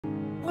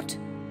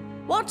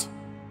What?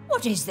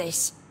 What is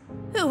this?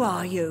 Who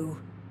are you?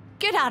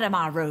 Get out of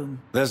my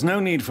room. There's no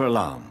need for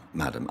alarm,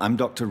 madam. I'm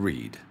Dr.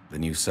 Reid, the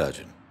new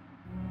surgeon.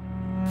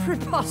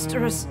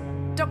 Preposterous.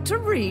 Dr.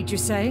 Reid, you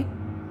say?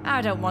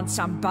 I don't want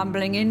some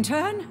bumbling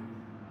intern.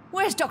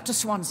 Where's Dr.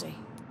 Swansea?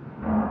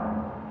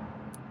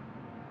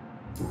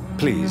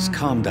 Please,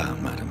 calm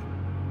down, madam.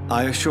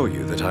 I assure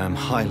you that I am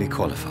highly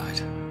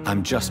qualified.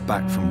 I'm just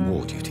back from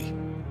war duty.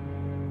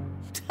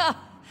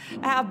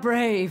 How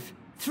brave.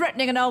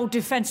 Threatening an old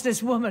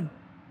defenseless woman.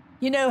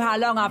 You know how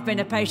long I've been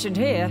a patient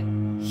here.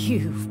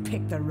 You've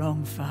picked the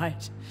wrong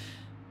fight.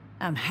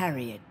 I'm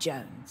Harriet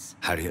Jones.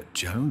 Harriet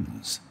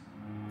Jones?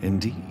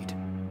 Indeed.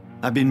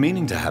 I've been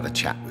meaning to have a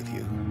chat with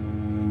you.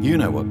 You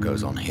know what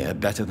goes on here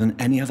better than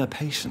any other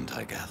patient,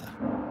 I gather.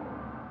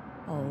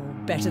 Oh,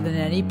 better than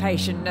any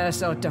patient,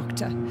 nurse or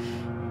doctor.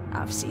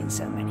 I've seen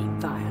so many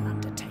vile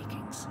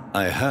undertakings.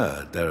 I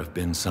heard there have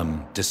been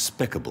some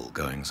despicable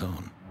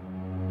goings-on.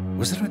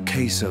 Was there a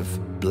case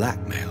of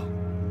blackmail?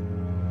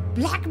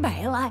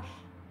 Blackmail?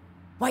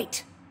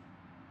 Wait.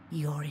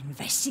 You're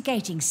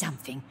investigating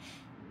something.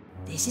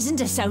 This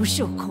isn't a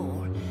social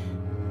call.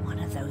 One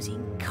of those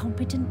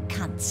incompetent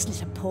cunts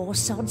slit a poor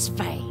sod's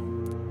vein.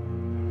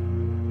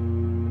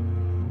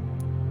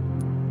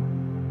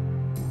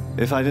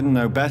 If I didn't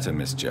know better,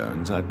 Miss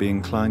Jones, I'd be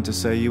inclined to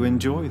say you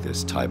enjoy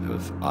this type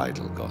of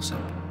idle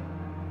gossip.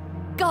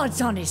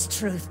 God's honest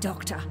truth,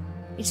 Doctor.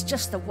 It's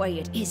just the way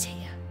it is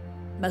here.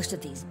 Most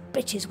of these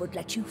bitches would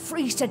let you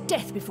freeze to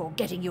death before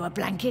getting you a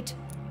blanket.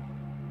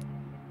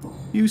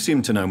 You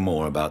seem to know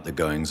more about the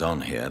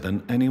goings-on here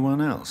than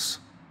anyone else.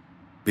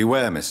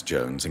 Beware, Miss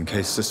Jones, in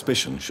case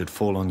suspicion should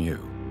fall on you.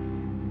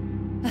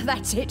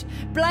 That's it.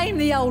 Blame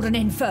the old and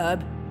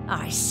infirm.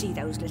 I see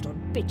those little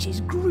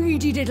bitches'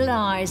 greedy little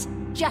eyes.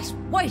 Just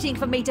waiting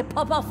for me to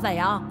pop off they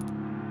are.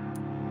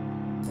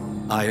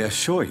 I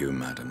assure you,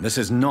 madam, this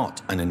is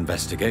not an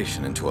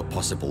investigation into a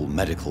possible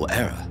medical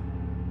error.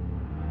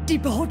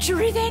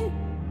 Debauchery, then?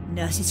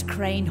 Nurses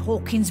Crane,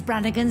 Hawkins,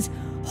 Brannigans,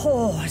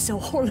 whores,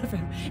 all of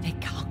them. They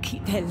can't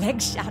keep their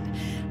legs shut.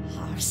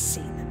 I've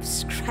seen them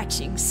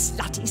scratching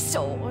slutty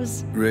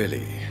sores.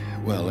 Really?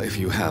 Well, if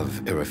you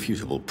have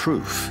irrefutable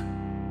proof,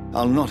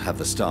 I'll not have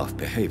the staff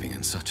behaving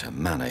in such a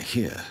manner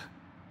here.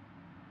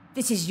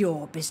 This is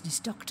your business,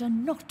 Doctor,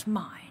 not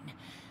mine.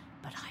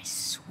 But I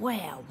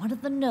swear one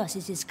of the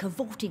nurses is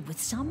cavorting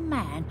with some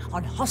man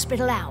on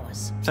hospital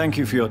hours. Thank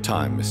you for your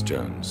time, Miss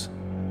Jones.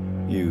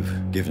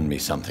 You've given me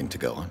something to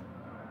go on.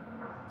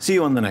 See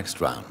you on the next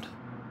round.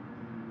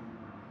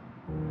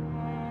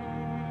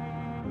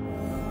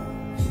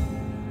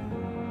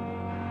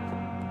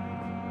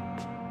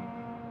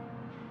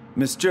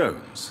 Miss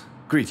Jones,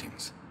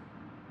 greetings.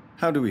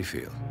 How do we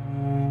feel?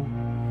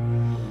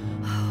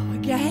 Oh,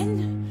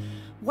 again?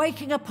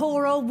 Waking a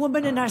poor old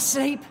woman in her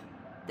sleep?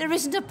 There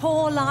isn't a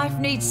poor life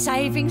needs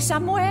saving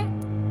somewhere?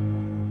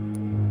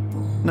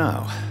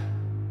 Now,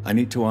 I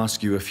need to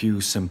ask you a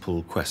few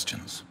simple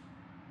questions.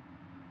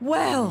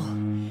 Well,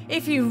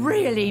 if you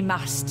really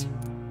must.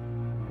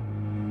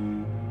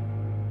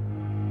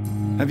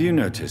 Have you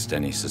noticed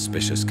any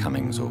suspicious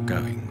comings or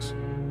goings?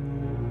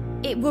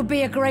 It would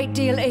be a great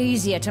deal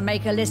easier to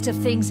make a list of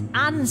things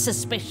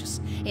unsuspicious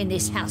in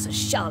this house of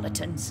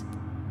charlatans.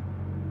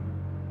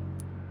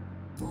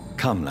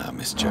 Come now,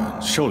 Miss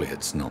Jones. Surely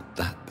it's not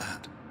that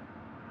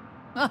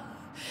bad.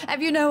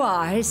 Have you no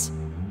eyes?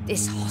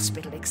 This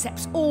hospital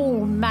accepts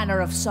all manner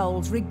of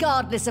souls,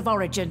 regardless of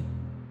origin.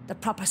 The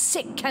proper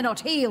sick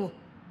cannot heal.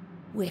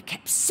 We're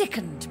kept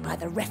sickened by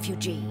the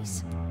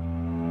refugees.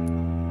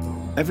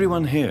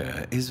 Everyone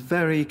here is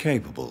very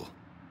capable.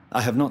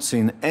 I have not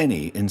seen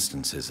any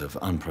instances of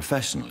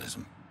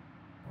unprofessionalism.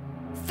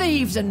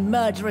 Thieves and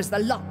murderers, the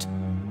lot.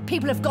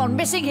 People have gone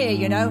missing here,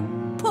 you know.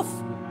 Poof,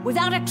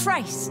 without a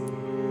trace.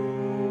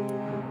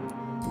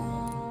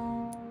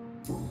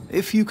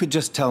 If you could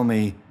just tell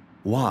me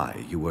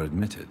why you were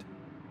admitted.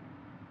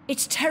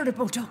 It's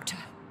terrible, Doctor.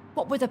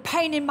 What with a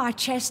pain in my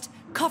chest,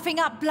 coughing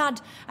up blood,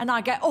 and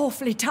I get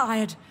awfully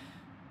tired.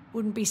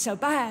 Wouldn't be so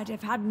bad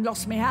if I hadn't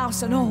lost my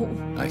house and all.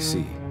 I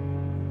see.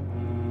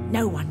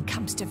 No one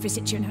comes to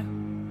visit, you know.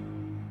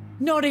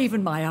 Not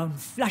even my own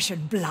flesh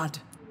and blood.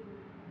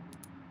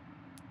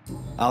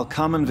 I'll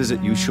come and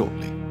visit you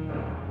shortly.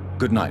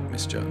 Good night,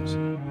 Miss Jones.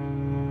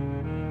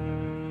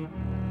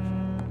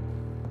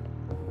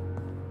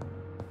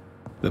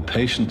 The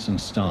patients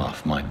and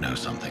staff might know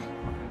something.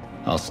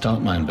 I'll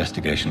start my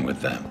investigation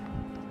with them.